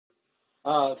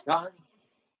Time.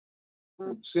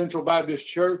 Central Baptist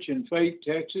Church in Fate,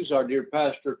 Texas. Our dear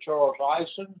Pastor Charles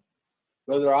Eisen.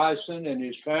 Brother Eisen and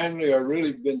his family are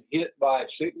really been hit by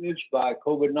sickness, by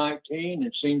COVID-19.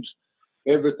 It seems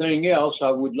everything else.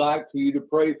 I would like for you to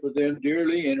pray for them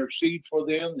dearly, intercede for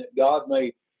them, that God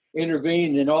may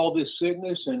intervene in all this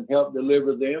sickness and help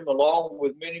deliver them, along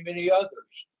with many, many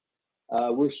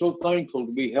others. We're so thankful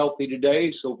to be healthy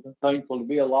today, so thankful to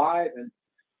be alive and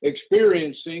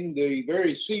experiencing the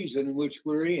very season in which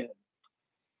we're in.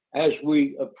 As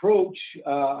we approach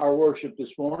our worship this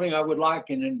morning, I would like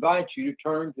and invite you to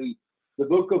turn to the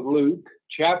book of Luke,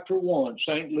 chapter 1,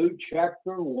 St. Luke,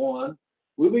 chapter 1.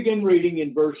 We'll begin reading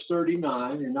in verse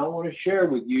 39, and I want to share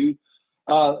with you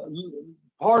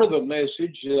part of a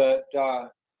message that I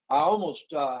almost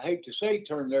hate to say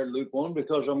turn there to Luke 1,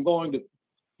 because I'm going to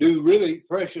do really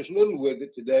precious little with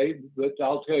it today, but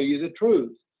I'll tell you the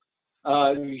truth.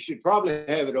 You should probably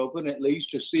have it open at least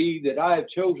to see that I have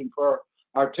chosen for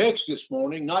our text this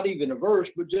morning, not even a verse,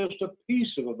 but just a piece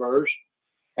of a verse.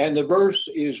 And the verse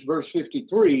is verse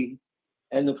 53.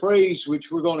 And the phrase which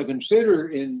we're going to consider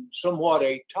in somewhat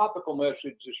a topical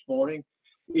message this morning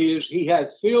is, He hath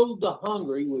filled the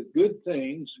hungry with good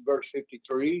things, verse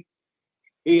 53.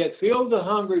 He hath filled the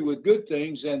hungry with good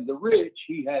things, and the rich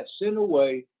He hath sent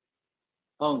away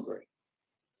hungry.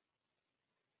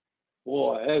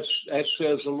 Boy, that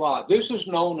says a lot. This is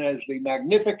known as the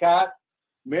Magnificat,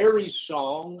 Mary's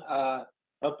song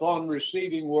upon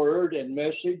receiving word and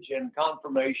message and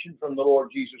confirmation from the Lord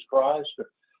Jesus Christ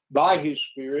by His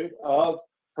Spirit of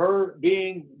her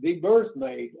being the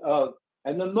birthmaid of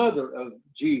and the mother of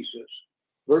Jesus.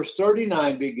 Verse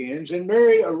 39 begins, And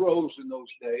Mary arose in those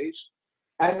days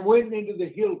and went into the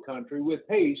hill country with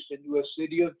haste into a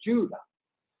city of Judah,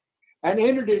 and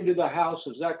entered into the house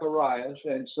of Zacharias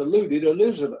and saluted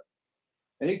Elizabeth.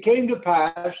 And it came to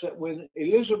pass that when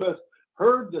Elizabeth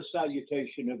heard the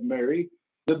salutation of Mary,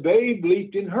 the babe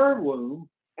leaped in her womb,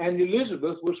 and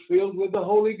Elizabeth was filled with the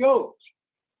Holy Ghost.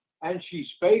 And she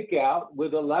spake out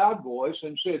with a loud voice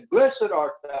and said, Blessed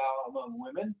art thou among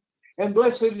women, and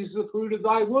blessed is the fruit of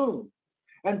thy womb.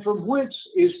 And from whence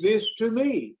is this to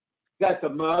me, that the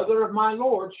mother of my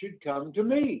Lord should come to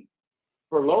me?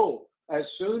 For lo, as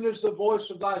soon as the voice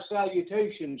of thy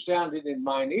salutation sounded in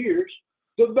mine ears,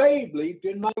 the babe leaped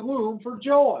in my womb for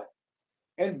joy.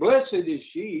 And blessed is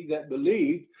she that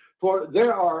believed, for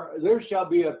there shall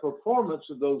be a performance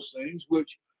of those things which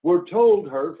were told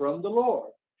her from the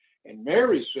Lord. And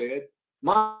Mary said,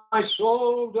 My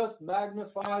soul doth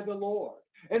magnify the Lord,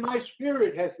 and my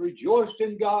spirit hath rejoiced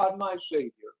in God my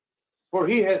Savior, for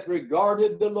He hath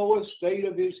regarded the low estate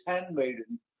of His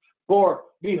handmaiden. For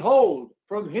behold,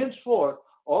 from henceforth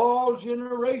all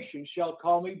generations shall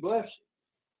call me blessed.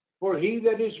 For He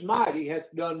that is mighty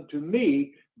hath done to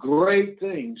me great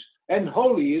things, and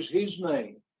holy is His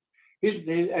name.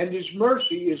 And His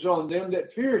mercy is on them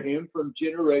that fear Him from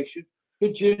generation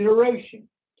to generation.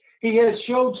 He hath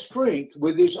showed strength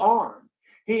with His arm.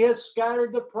 He hath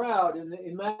scattered the proud in the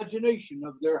imagination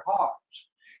of their hearts.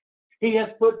 He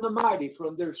hath put the mighty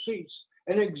from their seats,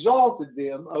 and exalted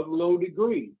them of low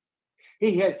degree.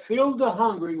 He hath filled the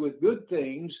hungry with good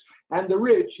things, and the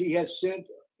rich He hath sent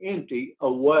empty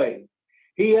away.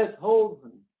 He hath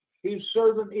holden His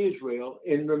servant Israel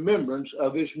in remembrance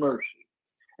of His mercy.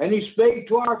 And He spake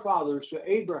to our fathers, to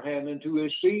Abraham, and to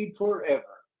his seed forever.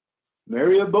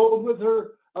 Mary abode with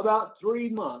her about 3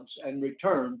 months, and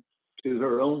returned to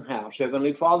her own house.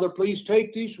 Heavenly Father, please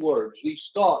take these words, these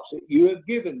thoughts that You have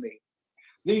given me,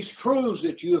 these truths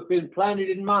that You have been planted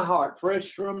in my heart, fresh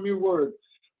from Your word,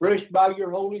 fresh by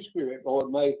Your Holy Spirit. Lord,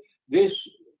 may this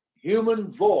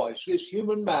human voice, this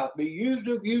human mouth be used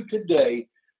of You today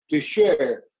to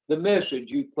share the message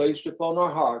You've placed upon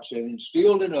our hearts and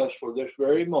instilled in us for this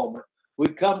very moment. We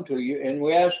come to You and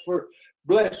we ask for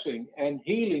blessing and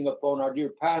healing upon our dear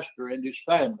pastor and his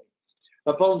family,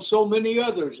 upon so many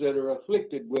others that are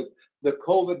afflicted with the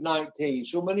COVID-19,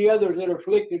 so many others that are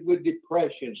afflicted with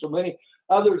depression, so many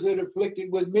others that are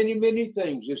afflicted with many, many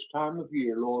things this time of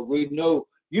year. Lord, we know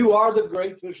You are the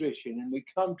great physician, and we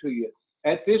come to You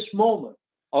at this moment,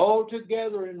 all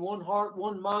together in one heart,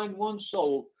 one mind, one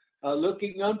soul,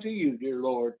 looking unto You, dear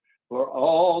Lord, for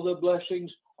all the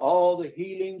blessings, all the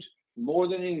healings, more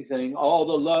than anything, all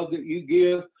the love that You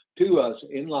give to us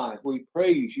in life. We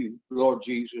praise You, Lord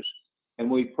Jesus,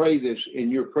 and we pray this in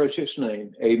Your precious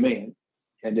name. Amen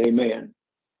and amen.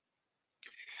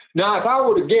 Now, if I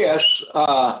were to guess,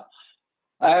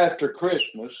 after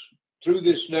Christmas, through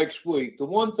this next week, the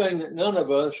one thing that none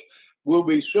of us will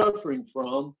be suffering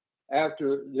from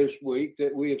after this week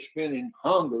that we have spent in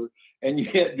hunger, and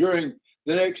yet during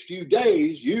the next few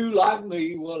days, you, like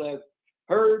me, will have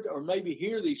heard or maybe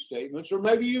hear these statements, or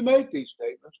maybe you make these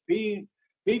statements,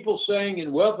 people saying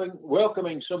and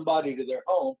welcoming somebody to their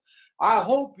home, I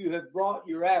hope you have brought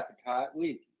your appetite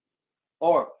with you.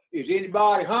 Or, is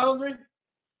anybody hungry?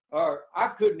 Or, I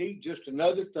couldn't eat just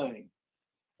another thing.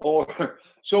 Or,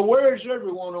 so where's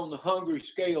everyone on the hungry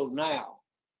scale now?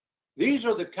 These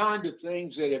are the kind of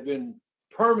things that have been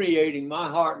permeating my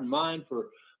heart and mind for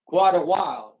quite a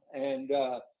while, and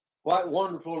quite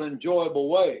wonderful, enjoyable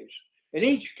ways. In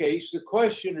each case, the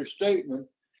question or statement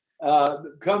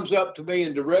comes up to me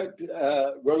in direct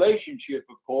relationship,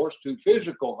 of course, to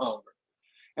physical hunger.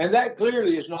 And that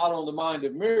clearly is not on the mind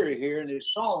of Mary here in this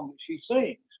song that she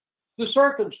sings. The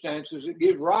circumstances that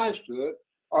give rise to it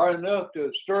are enough to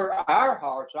stir our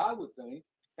hearts, I would think,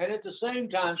 and at the same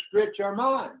time stretch our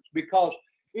minds, because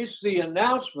it's the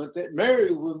announcement that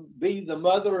Mary will be the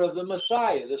mother of the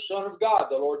Messiah, the Son of God,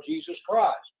 the Lord Jesus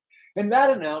Christ. And that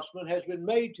announcement has been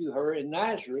made to her in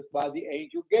Nazareth by the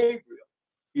angel Gabriel.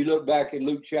 You look back in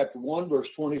Luke chapter 1, verse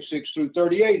 26 through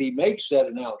 38, he makes that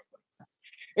announcement.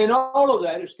 And all of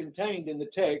that is contained in the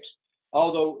text,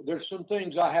 although there's some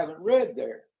things I haven't read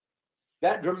there.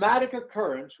 That dramatic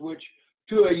occurrence, which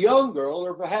to a young girl,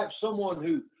 or perhaps someone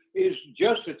who is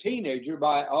just a teenager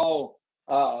by all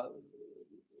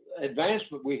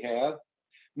advancement we have,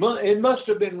 it must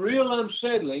have been real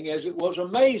unsettling, as it was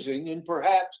amazing and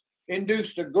perhaps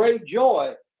induced a great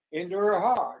joy into her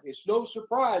heart. It's no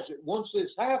surprise that once this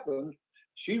happens,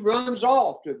 she runs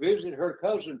off to visit her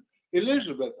cousin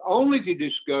Elizabeth, only to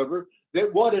discover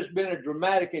that what has been a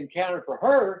dramatic encounter for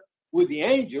her with the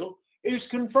angel is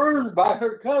confirmed by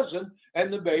her cousin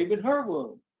and the babe in her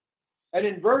womb. And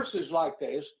in verses like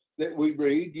this that we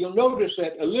read, you'll notice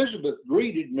that Elizabeth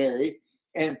greeted Mary,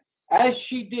 and as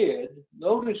she did,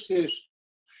 notice this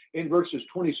in verses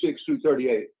 26 through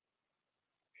 38.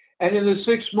 And in the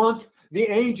 6th month, the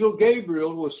angel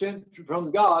Gabriel was sent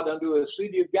from God unto a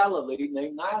city of Galilee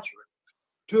named Nazareth,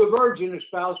 to a virgin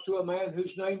espoused to a man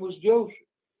whose name was Joseph,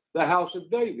 the house of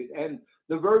David. And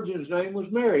the virgin's name was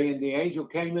Mary. And the angel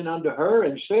came in unto her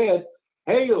and said,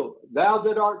 Hail, thou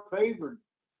that art favored,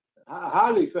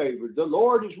 highly favored, the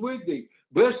Lord is with thee.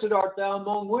 Blessed art thou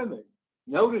among women.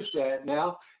 Notice that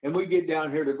now. And we get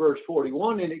down here to verse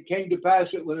 41. And it came to pass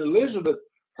that when Elizabeth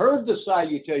heard the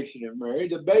salutation of Mary,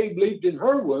 the babe leaped in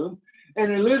her womb,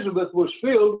 and Elizabeth was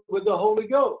filled with the Holy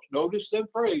Ghost. Notice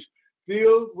that phrase,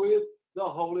 filled with the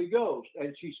Holy Ghost.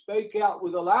 And she spake out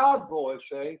with a loud voice,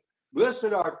 saying,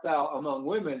 Blessed art thou among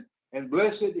women, and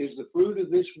blessed is the fruit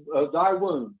of thy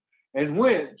womb. And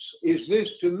whence is this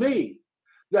to me,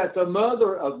 that the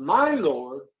mother of my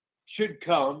Lord should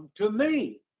come to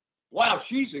me? Wow,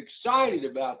 she's excited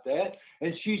about that,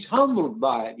 and she's humbled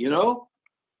by it, you know?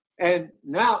 And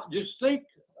now just think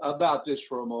about this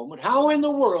for a moment. How in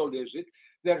the world is it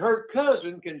that her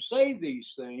cousin can say these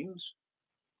things?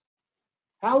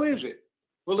 How is it?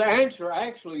 Well, the answer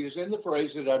actually is in the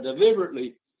phrase that I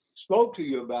deliberately spoke to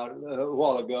you about a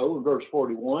while ago in verse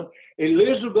 41.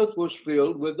 Elizabeth was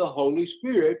filled with the Holy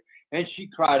Spirit, and she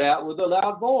cried out with a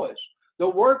loud voice. The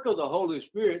work of the Holy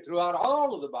Spirit throughout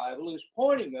all of the Bible is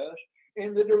pointing us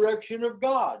in the direction of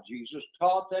God. Jesus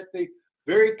taught that the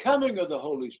very coming of the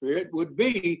Holy Spirit would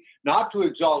be not to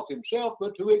exalt himself,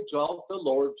 but to exalt the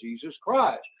Lord Jesus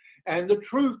Christ and the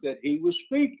truth that he was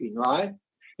speaking, right?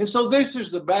 And so this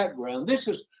is the background. This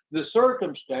is the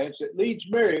circumstance that leads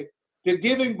Mary to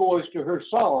giving voice to her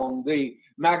song, the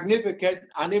Magnificat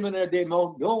Animina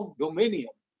Dominium.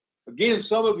 Again,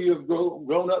 some of you have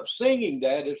grown up singing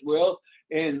that as well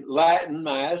in Latin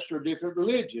Mass or different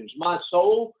religions. My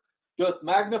soul doth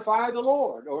magnify the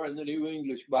Lord. Or in the New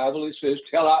English Bible, it says,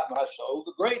 tell out my soul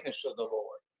the greatness of the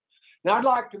Lord. Now, I'd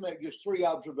like to make just 3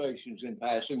 observations in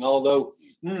passing, although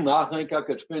I think I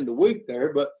could spend a week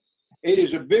there, but it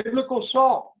is a biblical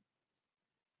song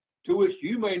to which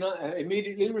you may not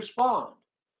immediately respond.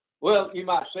 Well, you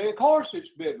might say, of course it's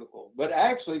biblical, but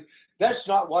actually that's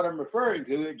not what I'm referring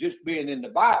to, it just being in the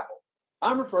Bible.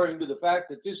 I'm referring to the fact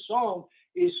that this song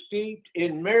is steeped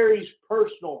in Mary's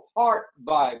personal heart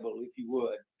Bible, if you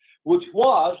would, which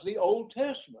was the Old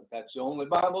Testament. That's the only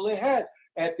Bible they had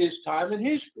at this time in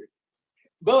history.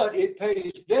 But it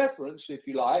pays deference, if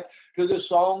you like, to the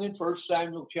song in 1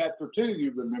 Samuel chapter 2,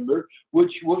 you remember,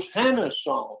 which was Hannah's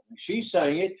song. She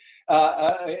sang it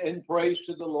in praise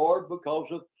to the Lord because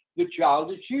of the child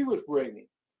that she was bringing.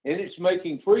 And it's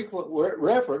making frequent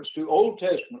reference to Old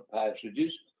Testament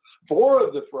passages. 4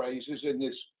 of the phrases in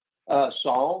this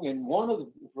song, and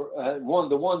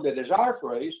the one that is our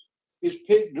phrase, is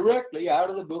picked directly out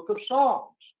of the book of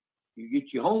Psalms. You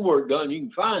get your homework done, you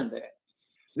can find that.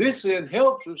 This then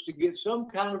helps us to get some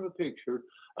kind of a picture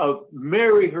of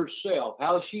Mary herself,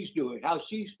 how she's doing, how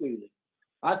she's feeling.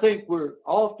 I think we're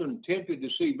often tempted to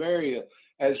see Mary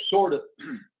as sort of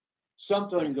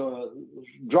something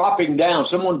dropping down,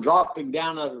 someone dropping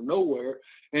down out of nowhere,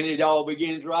 and it all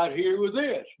begins right here with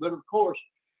this. But of course,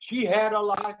 she had a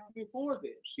life before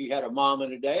this. She had a mom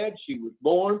and a dad. She was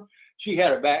born. She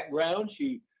had a background.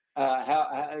 She,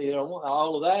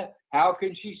 all of that. How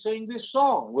can she sing this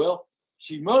song? Well,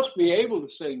 she must be able to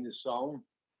sing this song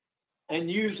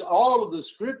and use all of the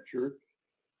scripture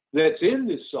that's in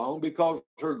this song, because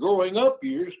her growing up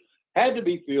years had to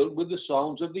be filled with the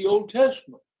Psalms of the Old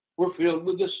Testament. Were filled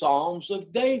with the Psalms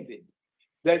of David,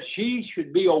 that she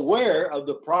should be aware of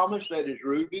the promise that is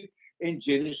rooted in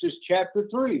Genesis chapter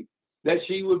 3, that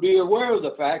she would be aware of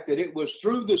the fact that it was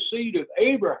through the seed of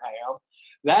Abraham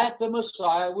that the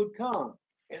Messiah would come.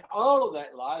 And all of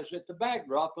that lies at the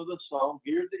backdrop of the song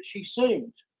here that she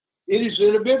sings. It is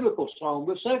in a biblical song,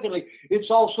 but secondly,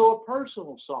 it's also a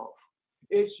personal song.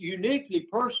 It's uniquely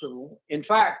personal. In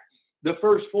fact, the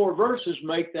first 4 verses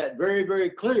make that very, very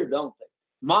clear, don't they?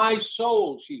 My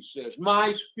soul, she says,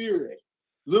 my spirit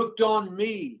looked on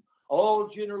me. All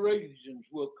generations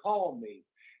will call me.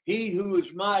 He who is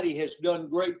mighty has done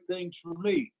great things for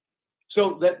me.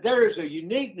 So that there is a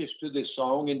uniqueness to this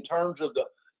song in terms of the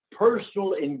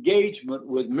personal engagement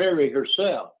with Mary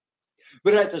herself.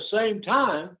 But at the same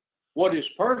time, what is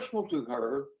personal to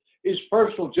her is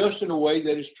personal just in a way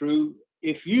that is true,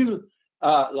 if you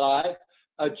like,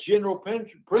 a general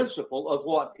principle of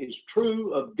what is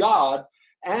true of God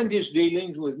and his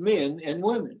dealings with men and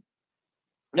women.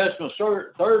 That's my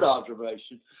third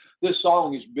observation. This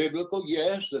song is biblical,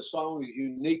 yes. The song is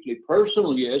uniquely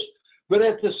personal, yes. But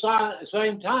at the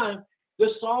same time, the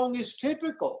song is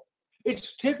typical. It's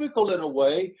typical in a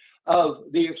way of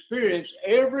the experience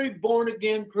every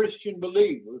born-again Christian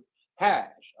believer has.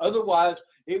 Otherwise,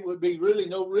 it would be really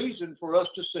no reason for us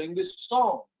to sing this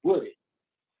song, would it?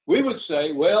 We would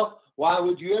say, well, why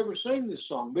would you ever sing this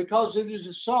song? Because it is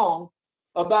a song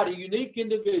about a unique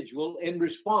individual in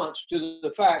response to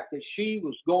the fact that she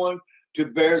was going to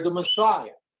bear the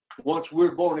Messiah. Once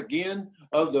we're born again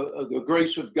of the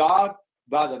grace of God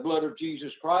by the blood of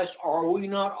Jesus Christ, are we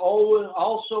not always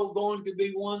also going to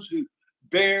be ones who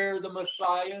bear the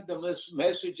Messiah, the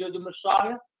message of the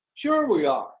Messiah? Sure we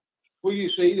are. Well, you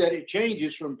see that it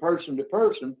changes from person to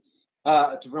person,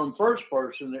 from first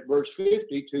person at verse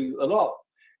 50 to a lot.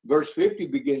 Verse 50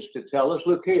 begins to tell us,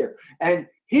 look here, and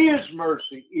his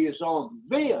mercy is on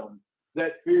them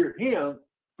that fear him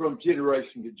from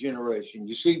generation to generation.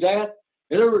 You see that?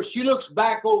 In other words, she looks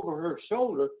back over her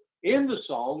shoulder in the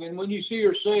song, and when you see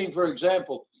her saying, for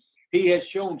example, he has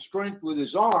shown strength with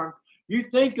his arm, you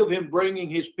think of him bringing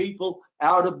his people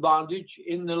out of bondage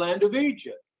in the land of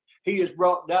Egypt. He has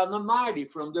brought down the mighty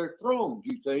from their thrones.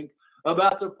 You think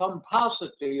about the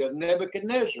pomposity of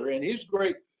Nebuchadnezzar and his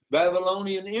great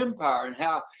Babylonian empire and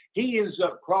how he ends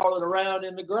up crawling around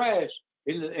in the grass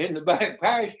in the back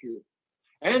pasture.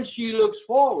 And she looks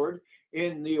forward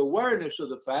in the awareness of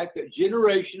the fact that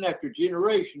generation after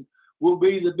generation will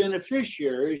be the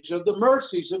beneficiaries of the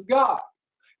mercies of God.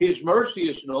 His mercy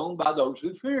is known by those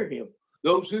who fear him,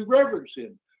 those who reverence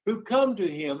him, who come to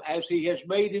him as he has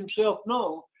made himself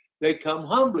known. They come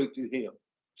humbly to him.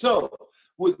 So,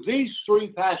 with these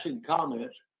 3 passing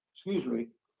comments,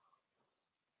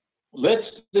 let's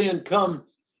then come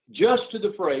just to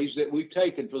the phrase that we've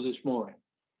taken for this morning.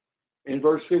 In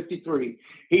verse 53,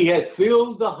 he hath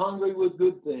filled the hungry with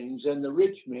good things, and the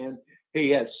rich man he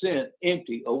hath sent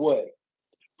empty away.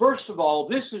 First of all,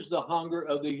 this is the hunger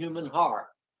of the human heart.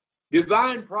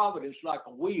 Divine providence, like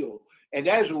a wheel, and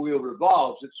as a wheel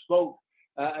revolves, it spoke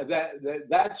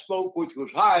that spoke which was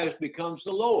highest becomes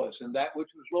the lowest, and that which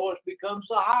was lowest becomes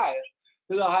the highest,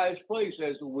 to the highest place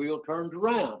as the wheel turns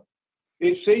around.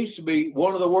 It seems to be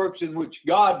one of the works in which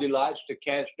God delights to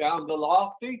cast down the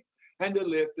lofty and to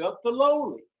lift up the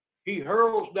lowly. He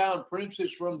hurls down princes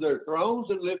from their thrones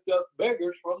and lifts up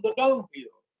beggars from the dunghill.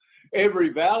 Every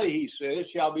valley, he says,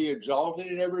 shall be exalted,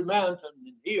 and every mountain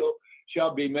and hill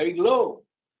shall be made low.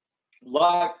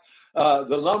 Like the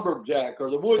lumberjack or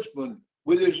the woodsman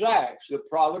with his axe, the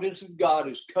providence of God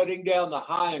is cutting down the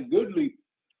high and goodly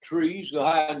trees, the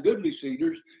high and goodly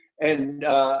cedars, and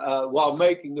while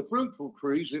making the fruitful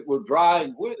trees that were dry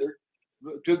and withered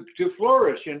to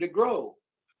flourish and to grow.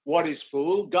 What is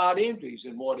full, God empties,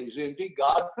 and what is empty,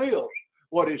 God fills.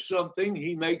 What is something,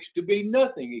 he makes to be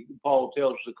nothing, Paul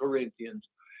tells the Corinthians.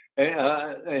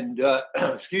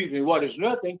 What is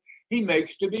nothing, he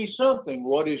makes to be something.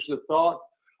 What is the thought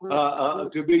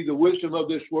to be the wisdom of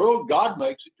this world. God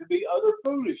makes it to be utter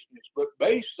foolishness. But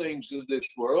base things of this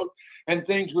world and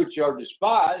things which are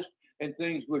despised and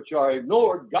things which are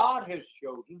ignored, God has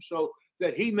chosen so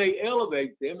that he may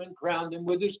elevate them and crown them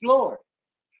with his glory.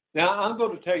 Now, I'm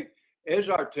going to take as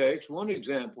our text one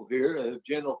example here of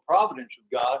general providence of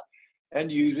God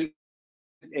and use it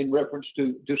in reference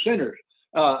to sinners.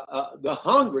 The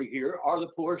hungry here are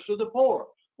the poorest of the poor.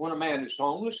 When a man is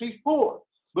homeless, he's poor,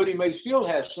 but he may still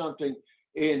have something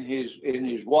in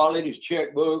his wallet, his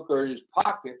checkbook, or his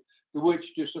pocket to which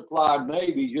to supply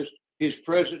maybe just his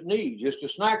present need, just a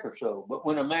snack or so. But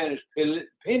when a man is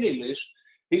penniless,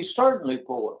 he's certainly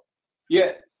poor.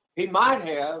 Yet he might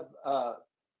have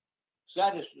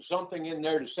something in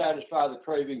there to satisfy the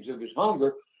cravings of his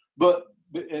hunger, but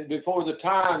before the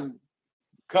time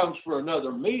comes for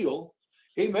another meal,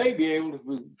 he may be able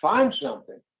to find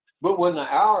something. But when the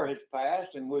hour has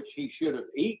passed in which he should have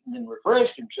eaten and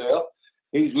refreshed himself,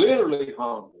 he's literally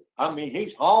hungry. I mean,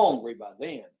 he's hungry by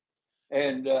then.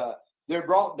 And they're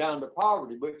brought down to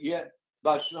poverty, but yet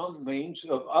by some means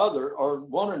of other or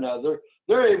one another,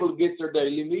 they're able to get their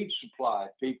daily needs supplied.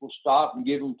 People stop and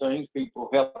give them things. People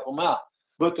help them out.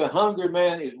 But the hungry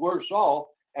man is worse off,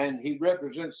 and he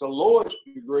represents the lowest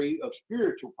degree of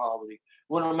spiritual poverty.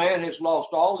 When a man has lost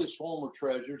all his former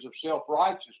treasures of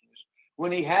self-righteousness,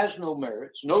 when he has no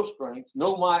merits, no strength,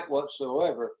 no might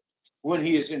whatsoever, when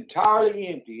he is entirely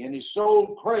empty and his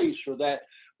soul craves for that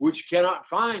which cannot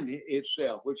find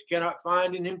itself, which cannot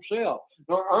find in himself,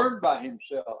 nor earned by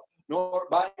himself, nor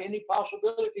by any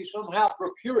possibility somehow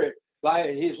procure it by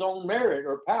his own merit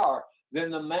or power,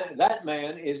 then that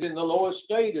man is in the lowest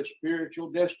state of spiritual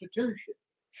destitution.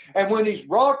 And when he's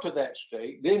brought to that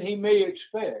state, then he may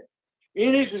expect,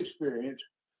 in his experience,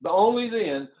 but only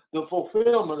then, the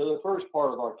fulfillment of the first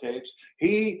part of our text,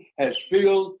 he has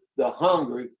filled the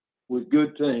hungry with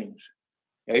good things.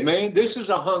 Amen. This is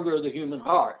a hunger of the human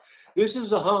heart. This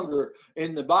is a hunger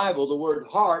in the Bible. The word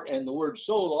heart and the word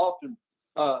soul often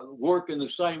work in the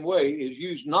same way. Is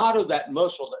used not of that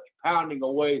muscle that's pounding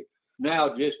away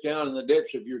now just down in the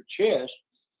depths of your chest,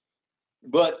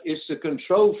 but it's the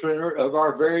control center of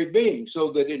our very being,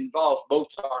 so that it involves both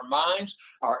our minds,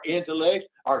 our intellect,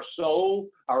 our soul,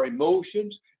 our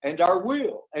emotions, and our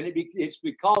will. And it's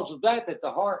because of that that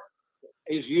the heart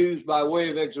is used by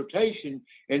way of exhortation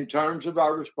in terms of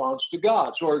our response to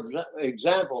God. So, for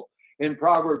example, in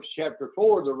Proverbs chapter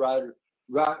 4, the writer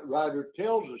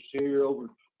tells us here over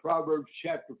Proverbs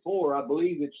chapter 4, I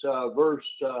believe it's verse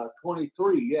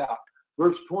 23. Yeah,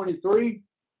 verse 23.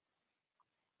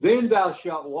 Then thou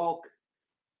shalt walk,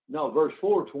 no, verse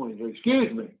 4:23,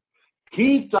 excuse me.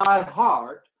 Keep thy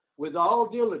heart with all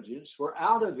diligence, for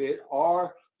out of it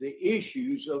are the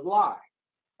issues of life.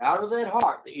 Out of that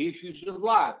heart, the issues of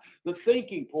life, the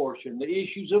thinking portion, the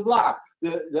issues of life,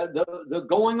 the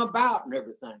going about and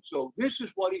everything. So this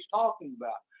is what he's talking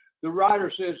about. The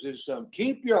writer says this,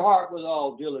 keep your heart with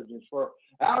all diligence, for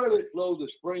out of it flow the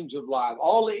springs of life,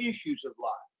 all the issues of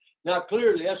life. Now,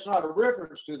 clearly, that's not a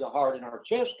reference to the heart in our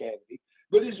chest cavity,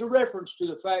 but it's a reference to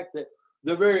the fact that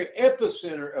the very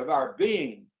epicenter of our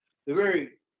being, the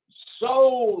very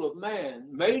soul of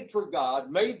man, made for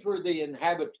God, made for the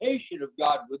inhabitation of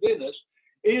God within us,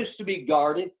 is to be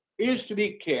guarded, is to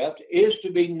be kept, is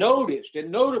to be noticed and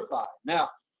notified.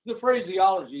 Now, the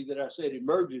phraseology that I said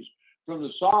emerges from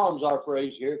the Psalms, our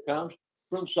phrase here comes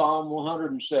from Psalm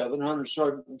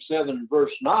 107,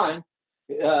 verse 9.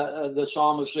 The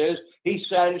psalmist says, he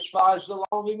satisfies the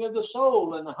longing of the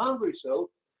soul, and the hungry soul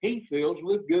he fills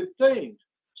with good things.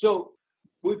 So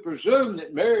we presume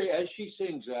that Mary, as she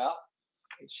sings out,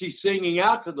 she's singing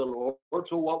out to the Lord.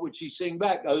 So what would she sing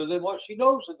back other than what she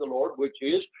knows of the Lord, which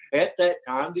is at that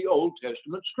time the Old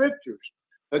Testament scriptures?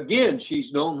 Again,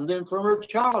 she's known them from her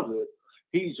childhood.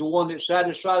 He's the one that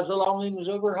satisfies the longings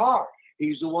of her heart.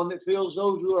 He's the one that fills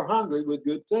those who are hungry with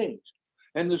good things.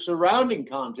 And the surrounding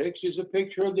context is a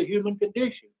picture of the human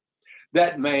condition,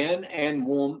 that man and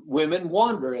women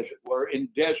wander, as it were, in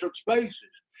desert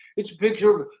spaces. It's a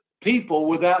picture of people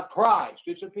without Christ.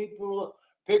 It's a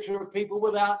picture of people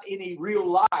without any real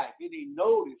life, any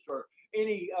notice, or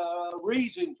any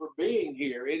reason for being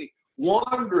here, any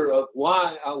wonder of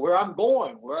why, where I'm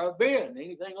going, where I've been,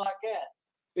 anything like that.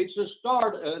 It's the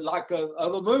start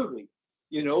of a movie,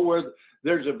 you know, where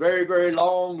there's a very, very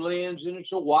long lens and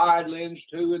it's a wide lens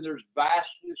too, and there's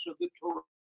vastness of the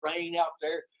terrain out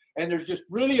there, and there's just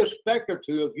really a speck or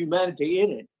two of humanity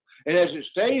in it. And as it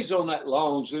stays on that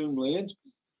long zoom lens,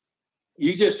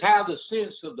 you just have the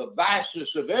sense of the vastness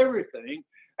of everything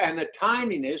and the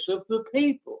tininess of the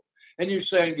people. And you're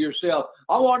saying to yourself,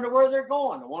 I wonder where they're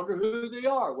going. I wonder who they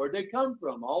are, where they come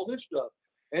from, all this stuff.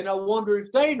 And I wonder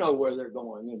if they know where they're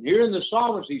going. And here in the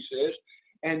Psalms, he says,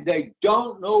 and they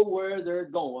don't know where they're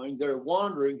going. They're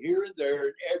wandering here and there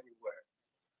and everywhere.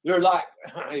 They're like,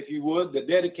 if you would, the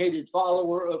dedicated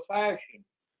follower of fashion.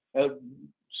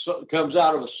 Comes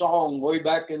out of a song way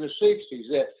back in the 60s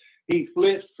that he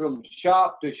flits from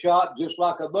shop to shop just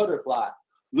like a butterfly,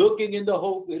 looking in the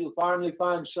hope that he'll finally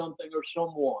find something or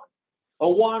someone. A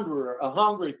wanderer, a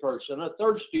hungry person, a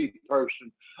thirsty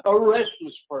person, a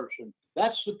restless person.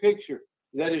 That's the picture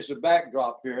that is the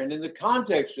backdrop here. And in the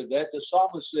context of that, the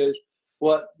psalmist says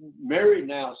what Mary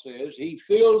now says, he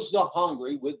fills the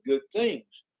hungry with good things.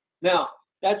 Now,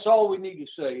 that's all we need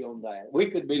to say on that. We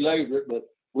could belabor it, but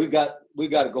we got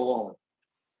to go on.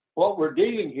 What we're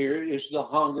dealing here is the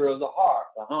hunger of the heart,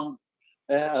 the hunger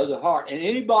of the heart. And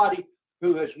anybody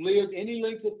who has lived any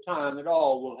length of time at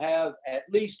all will have at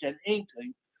least an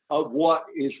inkling of what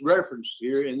is referenced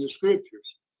here in the scriptures.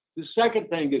 The second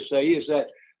thing to say is that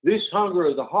this hunger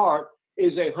of the heart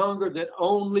is a hunger that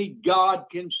only God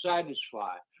can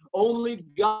satisfy. Only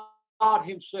God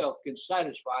himself can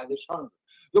satisfy this hunger.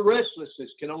 The restlessness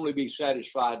can only be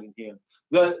satisfied in him.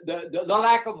 The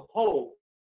lack of hope,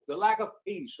 the lack of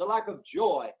peace, the lack of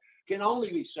joy can only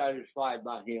be satisfied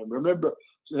by him. Remember,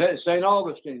 St.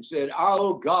 Augustine said,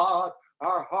 "Oh God,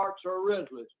 our hearts are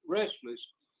restless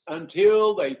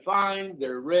until they find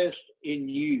their rest in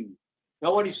you."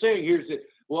 Now, what he's saying here is that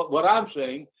what I'm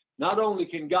saying, not only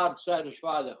can God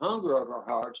satisfy the hunger of our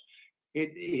hearts,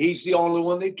 he's the only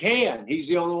one that can. He's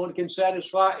the only one that can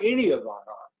satisfy any of our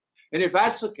hearts. And if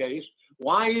that's the case,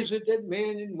 why is it that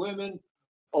men and women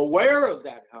aware of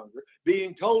that hunger,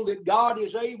 being told that God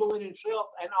is able in himself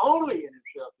and only in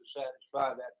himself to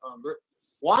satisfy that hunger,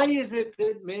 why is it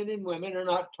that men and women are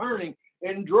not turning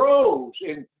in droves,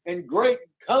 in great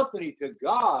company to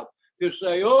God to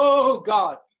say, "Oh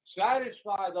God,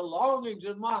 satisfy the longings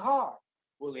of my heart"?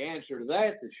 Well, the answer to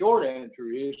that, the short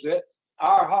answer is that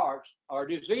our hearts are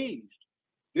diseased.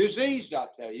 Diseased, I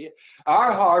tell you.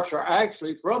 Our hearts are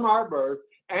actually, from our birth,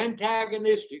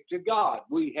 antagonistic to God.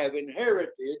 We have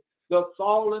inherited the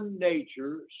fallen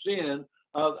nature, sin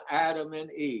of Adam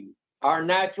and Eve. Our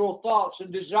natural thoughts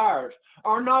and desires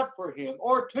are not for him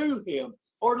or to him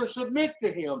or to submit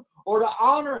to him or to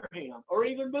honor him or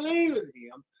even believe in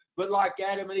him. But like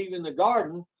Adam and Eve in the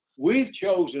garden, we've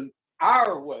chosen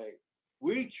our way.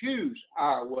 We choose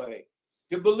our way,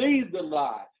 to believe the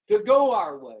lie, to go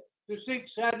our way, to seek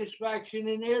satisfaction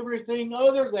in everything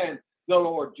other than the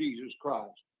Lord Jesus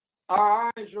Christ.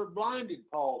 Our eyes are blinded,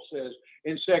 Paul says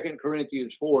in 2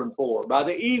 Corinthians 4:4, by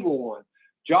the evil one.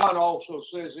 John also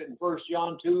says it in 1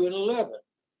 John 2:11.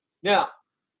 Now,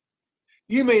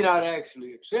 you may not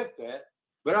actually accept that,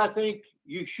 but I think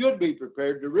you should be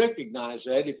prepared to recognize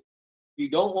that if you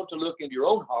don't want to look into your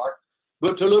own heart,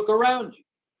 but to look around you.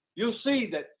 You'll see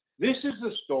that this is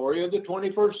the story of the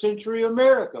 21st century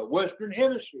America, Western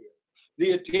Hemisphere.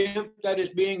 The attempt that is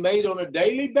being made on a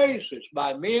daily basis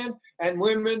by men and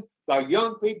women, by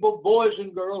young people, boys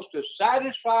and girls, to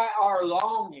satisfy our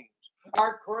longings,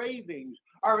 our cravings,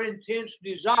 our intense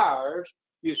desires,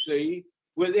 you see,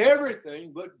 with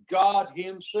everything but God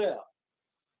himself.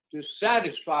 To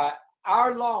satisfy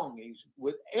our longings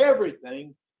with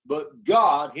everything but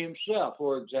God himself.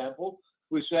 For example,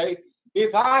 we say,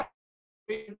 if I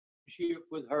relationship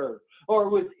with her or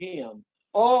with him,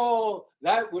 oh,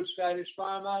 that would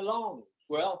satisfy my longings.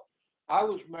 Well, I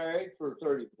was married for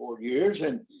 34 years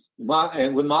and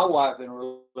with my wife in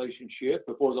a relationship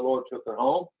before the Lord took her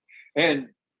home. And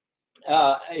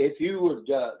if you were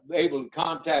able to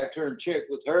contact her and check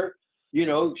with her, you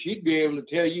know, she'd be able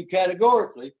to tell you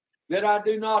categorically that I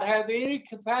do not have any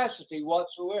capacity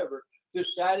whatsoever to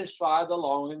satisfy the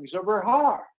longings of her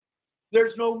heart.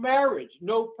 There's no marriage,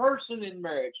 no person in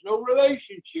marriage, no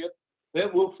relationship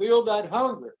that will fill that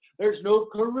hunger. There's no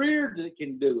career that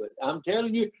can do it. I'm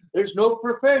telling you, there's no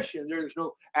profession. There's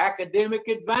no academic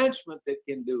advancement that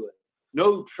can do it.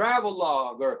 No travel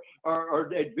log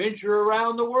or adventure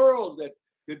around the world that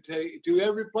could take to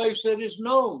every place that is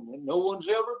known and no one's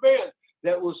ever been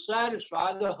that will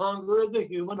satisfy the hunger of the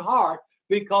human heart,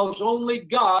 because only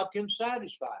God can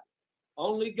satisfy it.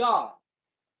 Only God.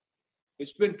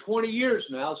 It's been 20 years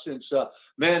now since a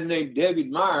man named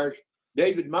David Myers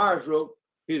wrote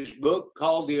his book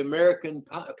called The American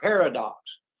Paradox,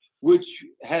 which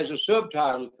has a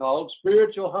subtitle called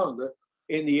Spiritual Hunger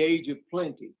in the Age of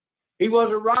Plenty. He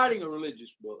wasn't writing a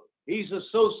religious book. He's a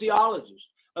sociologist,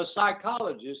 a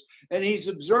psychologist, and he's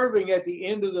observing at the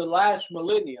end of the last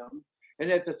millennium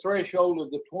and at the threshold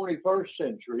of the 21st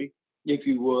century, if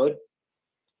you would,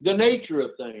 the nature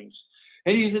of things.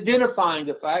 And he's identifying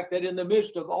the fact that in the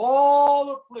midst of all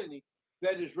the plenty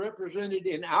that is represented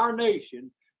in our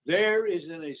nation, there is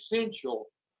an essential,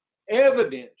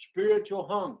 evident spiritual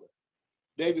hunger.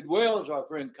 David Wells, our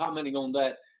friend, commenting on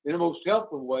that in a most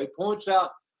helpful way, points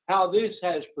out how this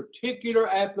has particular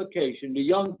application to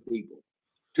young people,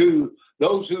 to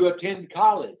those who attend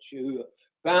college, who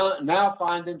now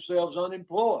find themselves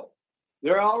unemployed.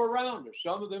 They're all around us.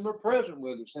 Some of them are present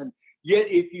with us. And yet,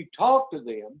 if you talk to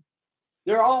them,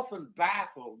 they're often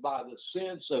baffled by the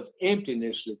sense of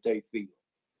emptiness that they feel.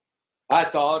 I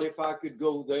thought if I could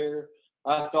go there,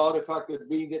 I thought if I could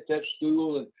be at that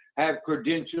school and have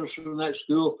credentials from that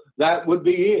school, that would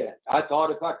be it. I thought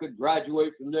if I could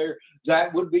graduate from there,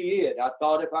 that would be it. I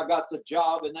thought if I got the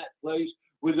job in that place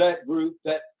with that group,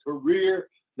 that career,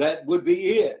 that would be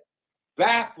it.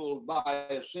 Baffled by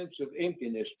a sense of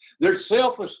emptiness. Their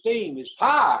self-esteem is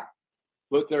high,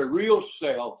 but their real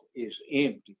self is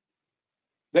empty.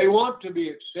 They want to be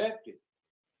accepted,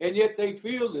 and yet they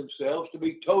feel themselves to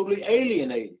be totally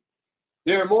alienated.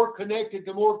 They're more connected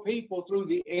to more people through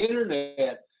the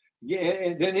internet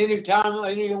than any time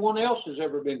anyone else has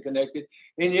ever been connected,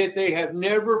 and yet they have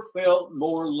never felt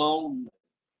more lonely.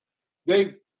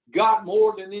 They've got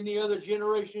more than any other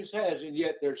generation has, and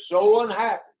yet they're so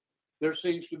unhappy. There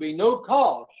seems to be no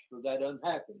cause for that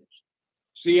unhappiness.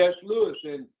 C.S. Lewis,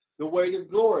 in The Weight of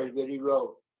Glory that he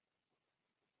wrote,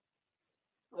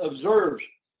 observes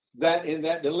that in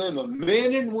that dilemma,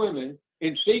 men and women,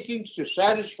 in seeking to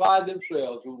satisfy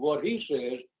themselves with what he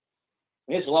says,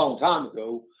 it's a long time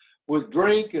ago, with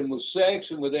drink and with sex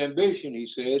and with ambition, he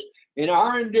says, in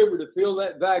our endeavor to fill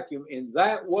that vacuum in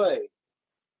that way,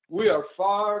 we are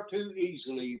far too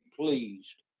easily pleased.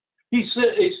 He's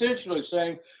essentially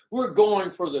saying we're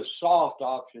going for the soft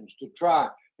options to try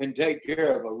and take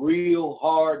care of a real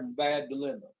hard and bad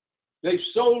dilemma. They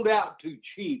sold out too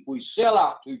cheap. We sell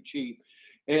out too cheap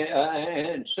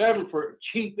and settle for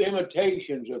cheap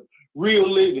imitations of real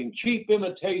living, cheap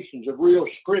imitations of real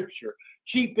scripture,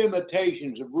 cheap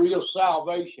imitations of real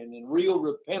salvation and real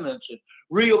repentance and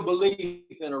real belief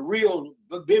in a real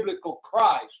biblical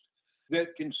Christ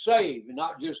that can save and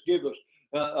not just give us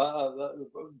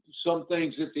some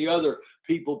things that the other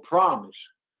people promise.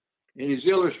 In his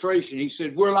illustration, he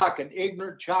said, we're like an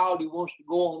ignorant child who wants to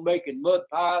go on making mud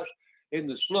pies in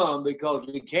the slum because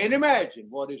he can't imagine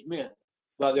what is meant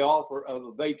by the offer of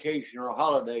a vacation or a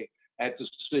holiday at the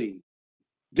sea.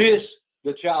 This,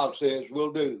 the child says,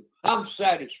 will do. I'm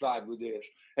satisfied with this.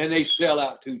 And they sell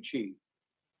out too cheap.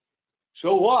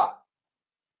 So what?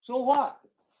 So what?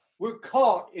 We're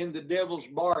caught in the devil's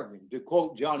bargain, to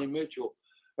quote Joni Mitchell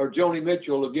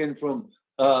again from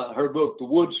her book, The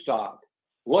Woodstock.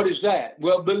 What is that?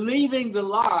 Well, believing the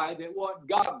lie that what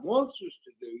God wants us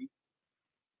to do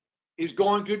is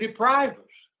going to deprive us,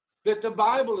 that the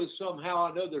Bible is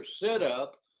somehow another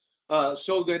setup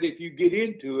so that if you get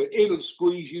into it, it'll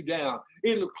squeeze you down,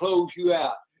 it'll close you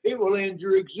out, it will end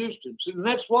your existence. And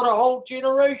that's what a whole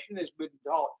generation has been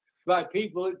taught by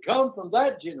people that come from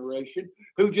that generation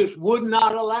who just would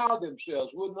not allow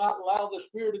themselves, would not allow the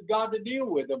Spirit of God to deal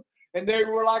with them. And they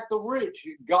were like the rich.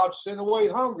 God sent away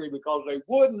hungry because they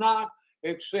would not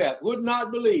accept, would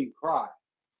not believe Christ.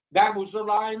 That was the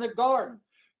lie in the garden.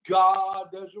 God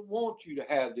doesn't want you to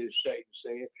have this, Satan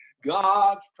said.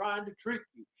 God's trying to trick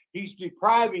you. He's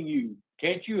depriving you.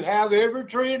 Can't you have every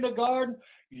tree in the garden?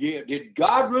 Yeah. Did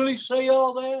God really say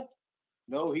all that?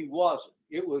 No, he wasn't.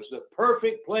 It was the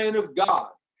perfect plan of God.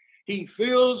 He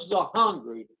fills the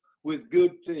hungry with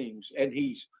good things, and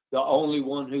he's the only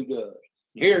one who does.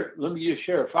 Here, let me just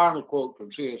share a final quote from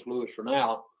C.S. Lewis for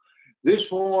now. This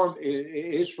form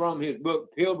is from his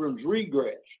book, Pilgrim's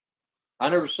Regress. I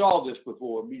never saw this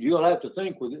before, but you'll have to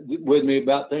think with me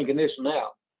about thinking this now.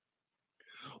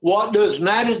 What does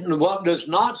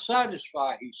not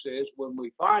satisfy, he says, when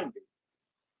we find it,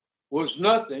 was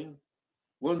nothing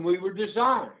when we were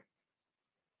desiring.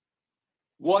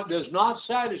 What does not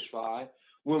satisfy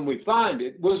when we find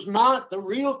it was not the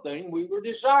real thing we were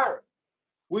desiring.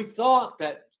 We thought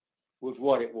that was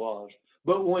what it was.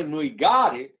 But when we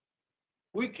got it,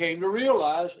 we came to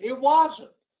realize it wasn't.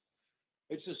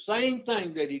 It's the same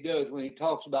thing that he does when he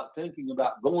talks about thinking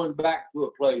about going back to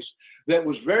a place that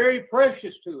was very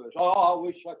precious to us. Oh, I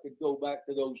wish I could go back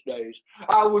to those days.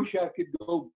 I wish I could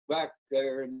go back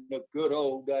there in the good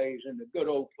old days, in the good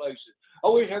old places. I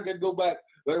wish I could go back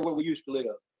there where we used to live.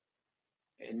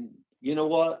 And you know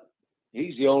what?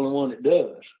 He's the only one that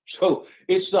does. So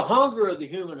it's the hunger of the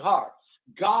human heart.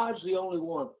 God's the only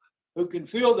one who can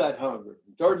fill that hunger.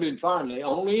 And thirdly and finally,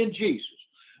 only in Jesus.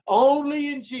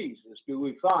 Only in Jesus do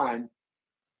we find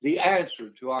the answer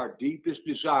to our deepest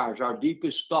desires, our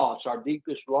deepest thoughts, our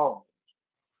deepest longings.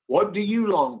 What do you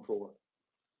long for?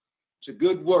 It's a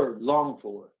good word, long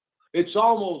for. It's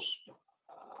almost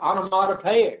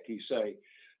onomatopoeic, you say.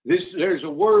 There's a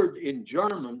word in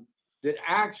German that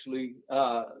actually,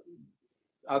 I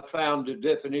found the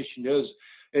definition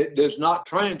it does not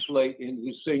translate into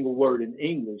a single word in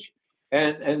English.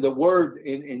 And the word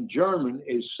in German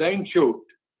is Sehnsucht.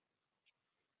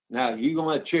 Now, you're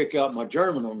going to check out my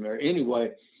German on there.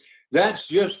 Anyway, that's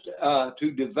just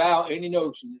to disavow any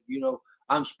notion that,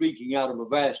 I'm speaking out of a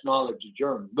vast knowledge of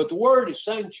German. But the word is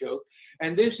Sehnsucht,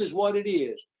 and this is what it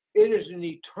is. It is an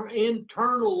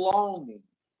internal longing,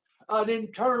 an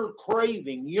internal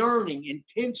craving, yearning,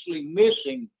 intensely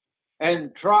missing,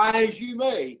 and try as you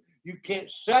may, you can't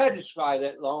satisfy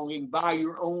that longing by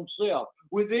your own self,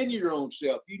 within your own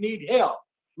self. You need help.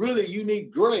 Really, you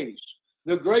need grace,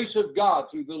 the grace of God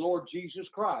through the Lord Jesus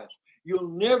Christ. You'll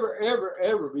never, ever,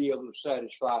 ever be able to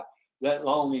satisfy that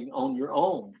longing on your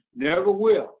own. Never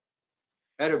will.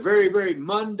 At a very, very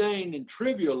mundane and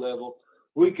trivial level,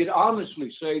 we could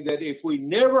honestly say that if we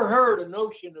never heard a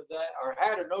notion of that or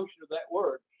had a notion of that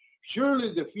word,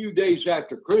 surely the few days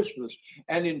after Christmas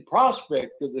and in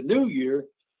prospect of the new year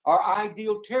are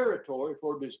ideal territory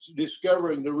for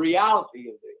discovering the reality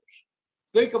of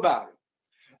this. Think about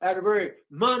it. At a very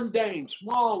mundane,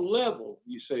 small level,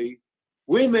 you see,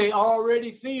 we may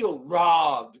already feel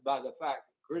robbed by the fact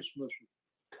that Christmas is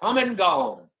come and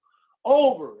gone,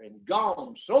 over and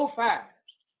gone so fast.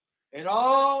 And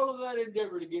all of that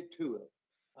endeavor to get to it,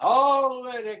 all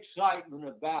of that excitement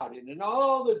about it, and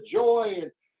all the joy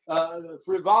and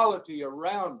frivolity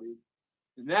around it,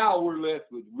 and now we're left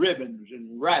with ribbons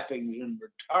and wrappings and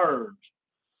returns,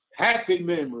 happy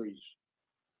memories.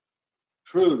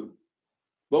 True.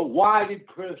 But why did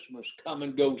Christmas come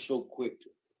and go so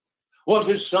quickly? Was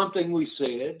it something we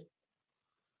said?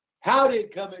 How did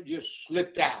it come and just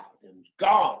slipped out and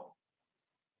gone?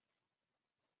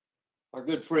 Our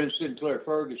good friend Sinclair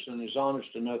Ferguson is honest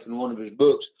enough in one of his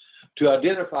books to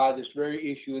identify this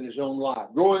very issue in his own life.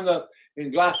 Growing up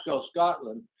in Glasgow,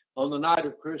 Scotland, on the night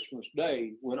of Christmas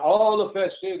Day, when all the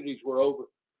festivities were over,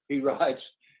 he writes,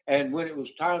 and when it was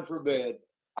time for bed,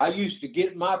 I used to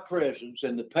get my presents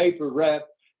and the paper wrap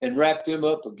them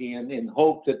up again in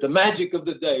hope that the magic of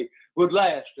the day would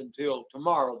last until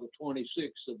tomorrow, the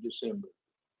 26th of December.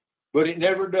 But it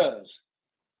never does,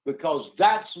 because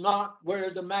that's not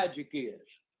where the magic is.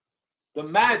 The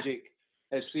magic,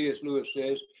 as C.S. Lewis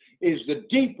says, is the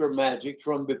deeper magic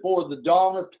from before the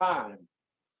dawn of time.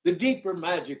 The deeper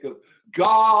magic of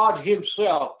God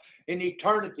himself in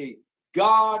eternity,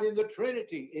 God in the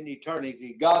Trinity in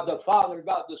eternity, God the Father,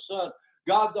 God the Son,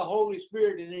 God the Holy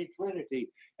Spirit in eternity,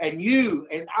 and you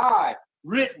and I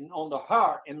written on the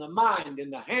heart and the mind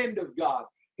and the hand of God.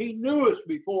 He knew us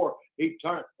before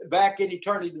back in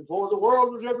eternity, before the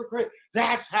world was ever created.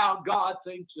 That's how God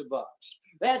thinks of us.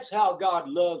 That's how God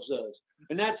loves us.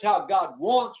 And that's how God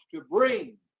wants to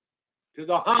bring to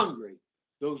the hungry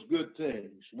those good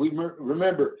things. We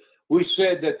remember, we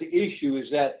said that the issue is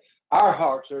that our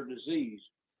hearts are diseased.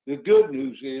 The good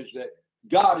news is that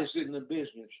God is in the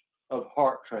business of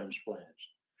heart transplants.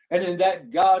 And in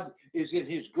that, God is in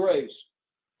his grace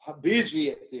busy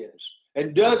at this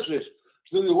and does this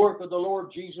through the work of the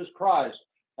Lord Jesus Christ,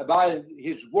 by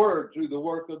his word, through the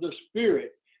work of the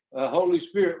Spirit, Holy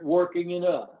Spirit working in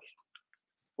us.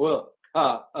 Well,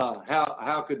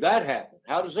 how could that happen?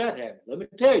 How does that happen? Let me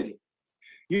tell you.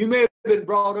 You may have been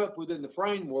brought up within the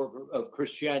framework of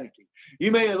Christianity.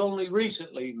 You may have only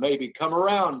recently maybe come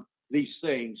around these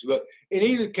things, but in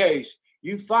either case,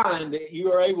 you find that you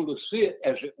are able to sit,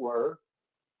 as it were,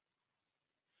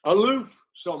 aloof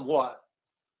somewhat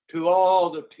to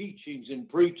all the teachings and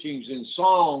preachings and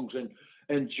songs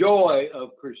and joy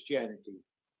of Christianity.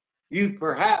 You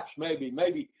perhaps,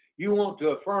 maybe you want to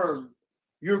affirm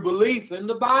your belief in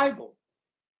the Bible.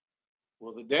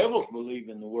 Well, the devils believe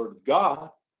in the Word of God.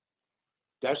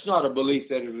 That's not a belief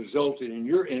that has resulted in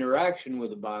your interaction with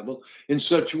the Bible in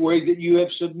such a way that you have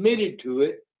submitted to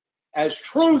it as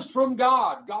truth from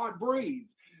God, God breathed,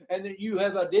 and that you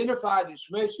have identified its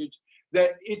message,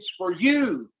 that it's for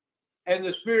you, and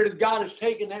the Spirit of God has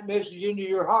taken that message into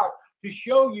your heart to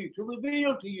show you, to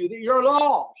reveal to you that you're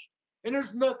lost, and there's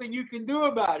nothing you can do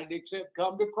about it except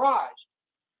come to Christ,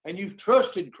 and you've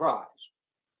trusted Christ.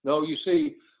 No, you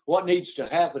see, what needs to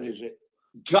happen is that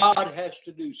God has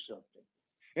to do something.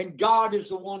 And God is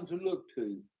the one to look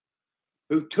to,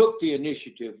 who took the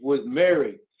initiative with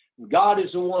Mary. God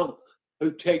is the one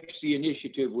who takes the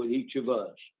initiative with each of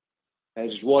us. That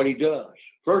is what he does.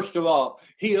 First of all,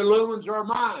 he illumines our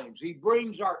minds. He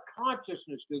brings our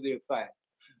consciousness to the fact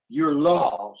you're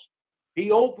lost. He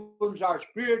opens our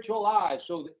spiritual eyes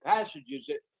so that passages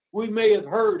that we may have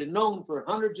heard and known for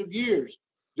hundreds of years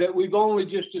that we've only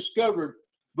just discovered,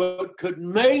 but could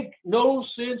make no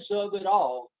sense of at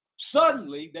all,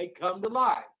 suddenly they come to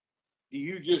life. Do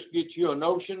you just get you a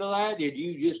notion of that? Did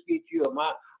you just get you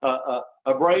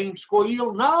a brain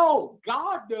squeal? No,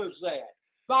 God does that.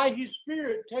 By His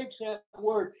Spirit takes that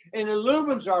word and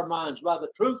illumines our minds by the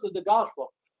truth of the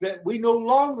gospel, that we no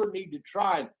longer need to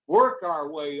try and work our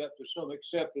way up to some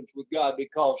acceptance with God,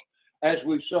 because, as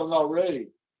we've sung already,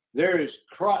 there is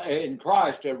in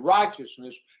Christ a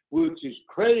righteousness which is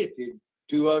credited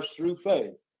to us through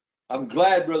faith. I'm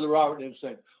glad Brother Robert is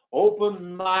saying,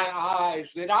 open my eyes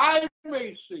that I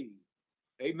may see.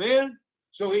 Amen?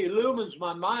 So He illumines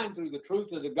my mind through the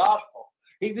truth of the gospel.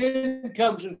 He then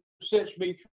comes and sets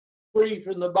me free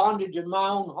from the bondage of my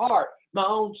own heart, my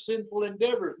own sinful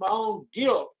endeavors, my own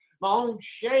guilt, my own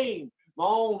shame, my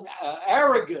own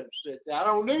arrogance that I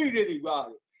don't need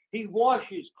anybody. He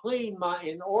washes clean my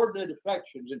inordinate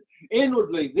affections, and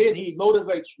inwardly then He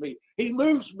motivates me. He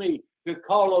moves me to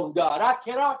call on God. I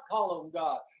cannot call on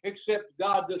God except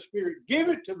God the Spirit give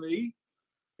it to me.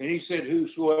 And He said,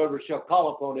 whosoever shall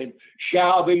call upon Him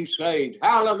shall be saved.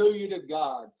 Hallelujah to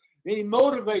God. And He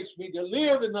motivates me to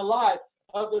live in the light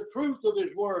of the truth of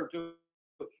His word, to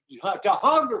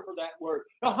hunger for that word,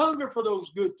 to hunger for those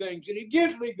good things. And He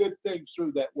gives me good things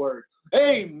through that word.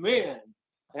 Amen.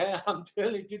 And I'm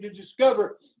telling you to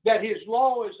discover that His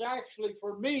law is actually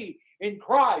for me in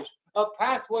Christ a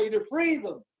pathway to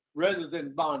freedom rather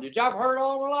than bondage. I've heard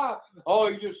all my life, oh,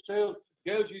 He just tells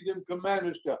you them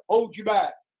commandments to hold you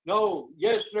back. No,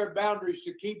 yes, there are boundaries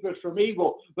to keep us from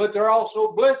evil, but there are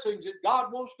also blessings that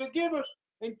God wants to give us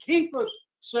and keep us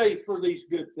safe for these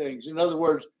good things. In other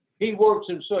words, He works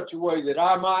in such a way that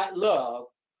I might love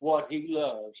what He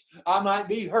loves. I might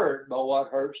be hurt by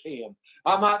what hurts Him.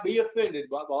 I might be offended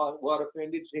by what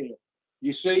offended Him.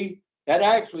 You see, that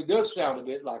actually does sound a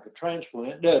bit like a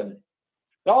transplant, doesn't it?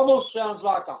 It almost sounds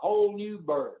like a whole new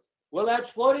birth. Well,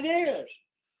 that's what it is,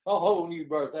 a whole new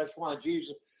birth. That's why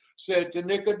Jesus said to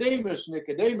Nicodemus,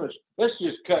 Nicodemus, let's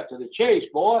just cut to the chase,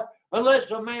 boy. Unless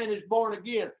a man is born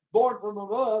again, born from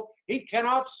above, he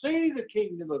cannot see the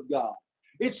kingdom of God.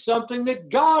 It's something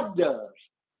that God does.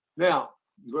 Now,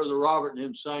 Brother Robert and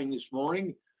him sang this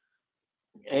morning,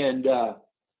 and I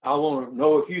want to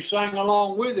know if you sang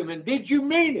along with him, and did you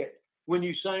mean it when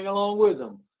you sang along with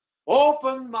him?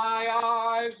 Open my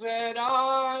eyes that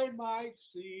I might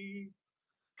see.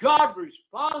 God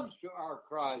responds to our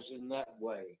cries in that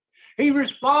way. He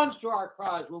responds to our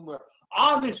cries when we're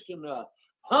honest enough,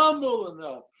 humble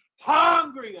enough,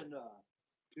 hungry enough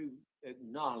to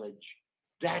acknowledge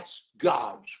that's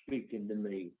God speaking to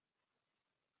me.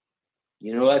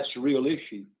 You know, that's the real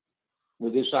issue.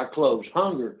 With this, I close.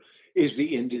 Hunger is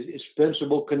the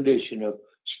indispensable condition of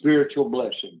spiritual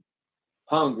blessing.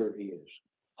 Hunger is.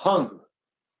 Hunger.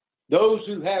 Those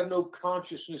who have no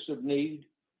consciousness of need,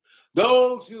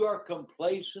 those who are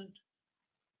complacent,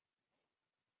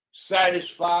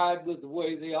 satisfied with the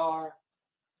way they are,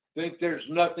 think there's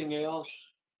nothing else,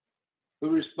 who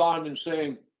respond in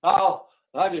saying, oh,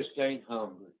 I just ain't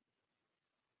hungry.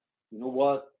 You know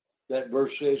what? That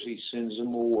verse says He sends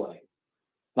them away.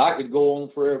 I could go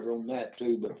on forever on that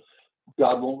too, but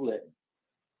God won't let me.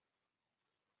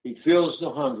 He fills the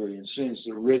hungry and sends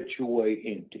the rich away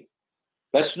empty.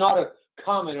 That's not a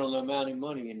comment on the amount of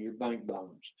money in your bank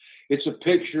balance. It's a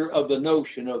picture of the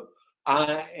notion of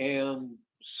I am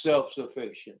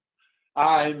self-sufficient.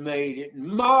 I made it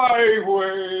my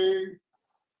way.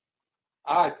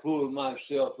 I pulled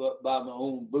myself up by my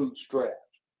own bootstraps.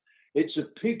 It's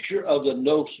a picture of the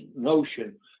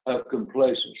notion of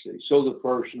complacency. So the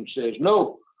person says,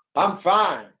 no, I'm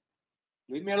fine.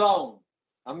 Leave me alone.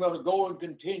 I'm going to go and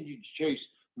continue to chase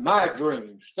my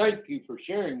dreams. Thank you for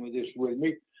sharing this with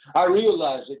me. I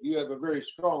realize that you have a very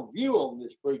strong view on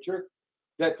this, preacher,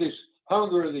 that this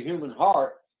hunger of the human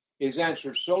heart is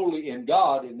answered solely in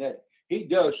God, and that He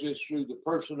does this through the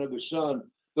person of His Son,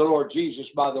 the Lord Jesus,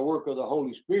 by the work of the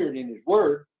Holy Spirit in His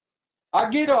Word. I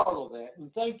get all of that,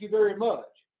 and thank you very much.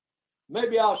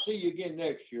 Maybe I'll see you again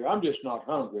next year. I'm just not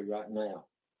hungry right now.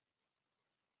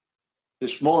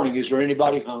 This morning, is there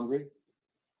anybody hungry?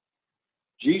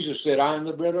 Jesus said, I am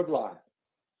the bread of life.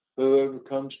 Whoever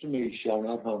comes to me shall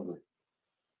not hunger.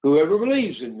 Whoever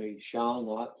believes in me shall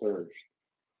not thirst.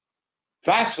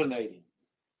 Fascinating.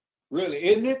 Really,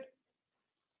 isn't it?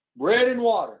 Bread and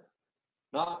water.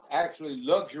 Not actually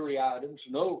luxury items.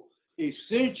 No,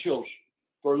 essentials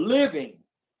for living,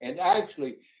 and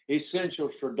actually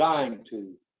essentials for dying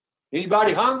too.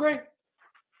 Anybody hungry?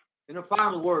 And a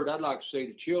final word I'd like to say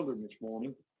to children this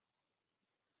morning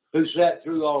who sat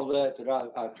through all that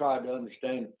I tried to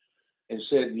understand and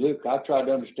said, look, I tried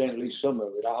to understand at least some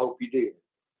of it. I hope you did.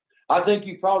 I think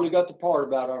you probably got the part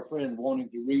about our friend wanting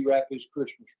to rewrap his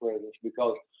Christmas presents,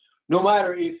 because no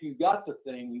matter if you got the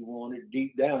thing you wanted,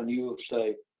 deep down you will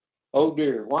say, oh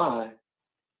dear, why?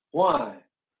 Why?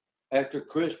 After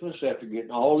Christmas, after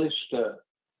getting all this stuff,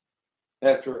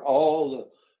 after all the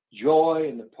joy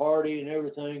and the party and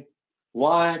everything,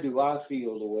 why do I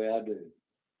feel the way I do?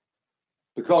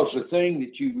 Because the thing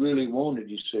that you really wanted,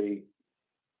 you see,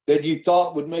 that you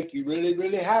thought would make you really,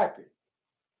 really happy,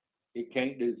 it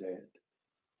can't do that.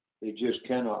 It just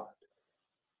cannot.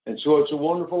 And so it's a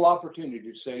wonderful opportunity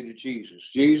to say to Jesus,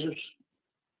 Jesus,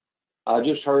 I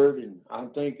just heard, and I'm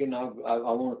thinking I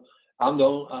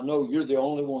know you're the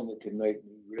only one that can make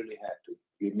me really happy,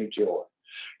 give me joy.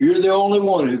 You're the only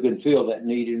one who can feel that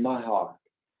need in my heart.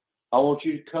 I want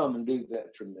you to come and do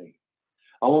that for me.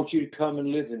 I want you to come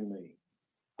and live in me.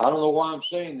 I don't know why I'm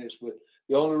saying this, but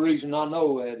the only reason I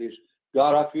know that is,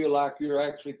 God, I feel like you're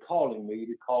actually calling me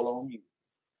to call on you.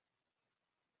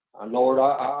 And Lord,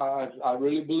 I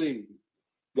really believe,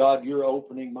 God, you're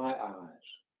opening my eyes.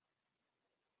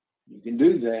 You can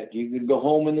do that. You can go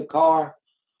home in the car,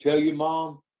 tell your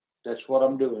mom, that's what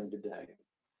I'm doing today.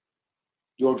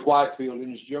 George Whitefield, in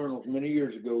his journals many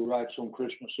years ago, writes on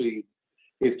Christmas Eve,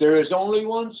 if there is only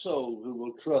one soul who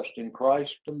will trust in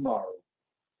Christ tomorrow,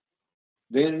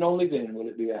 then and only then will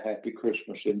it be a happy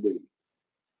Christmas indeed.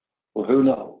 Well, who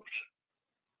knows?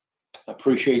 I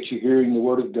appreciate you hearing the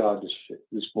word of God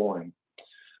this morning.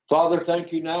 Father,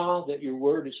 thank you now that your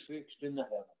word is fixed in the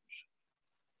heavens.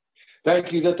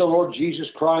 Thank you that the Lord Jesus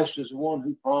Christ is the one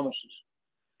who promises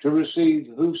to receive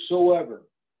whosoever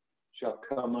shall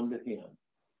come unto him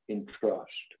in trust.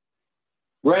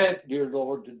 Grant, dear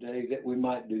Lord, today that we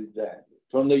might do that,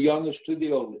 from the youngest to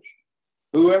the oldest,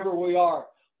 whoever we are,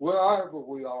 wherever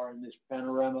we are in this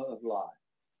panorama of life.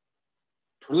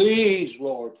 Please,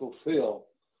 Lord, fulfill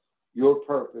your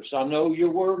purpose. I know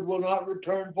your word will not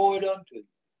return void unto you.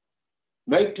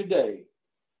 Make today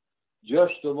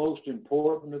just the most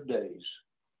important of days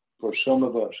for some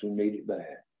of us who need it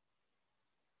bad.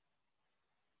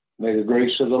 May the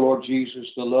grace of the Lord Jesus,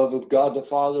 the love of God the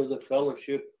Father, the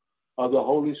fellowship of the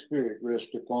Holy Spirit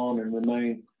rest upon and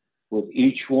remain with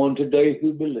each one today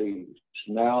who believes,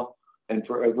 now and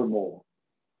forevermore.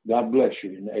 God bless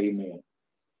you and amen.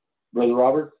 Brother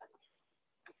Robert?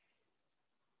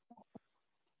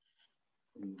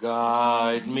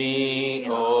 Guide me,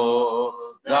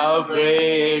 O thou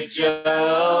great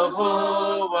Jehovah,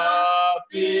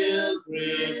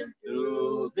 pilgrim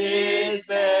through this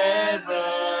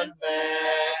barren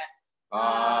land.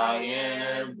 I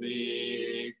am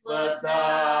weak, but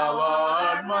thou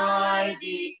art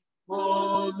mighty.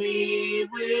 Hold me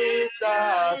with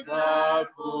thy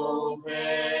powerful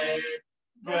hand.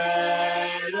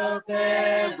 Bread of heaven,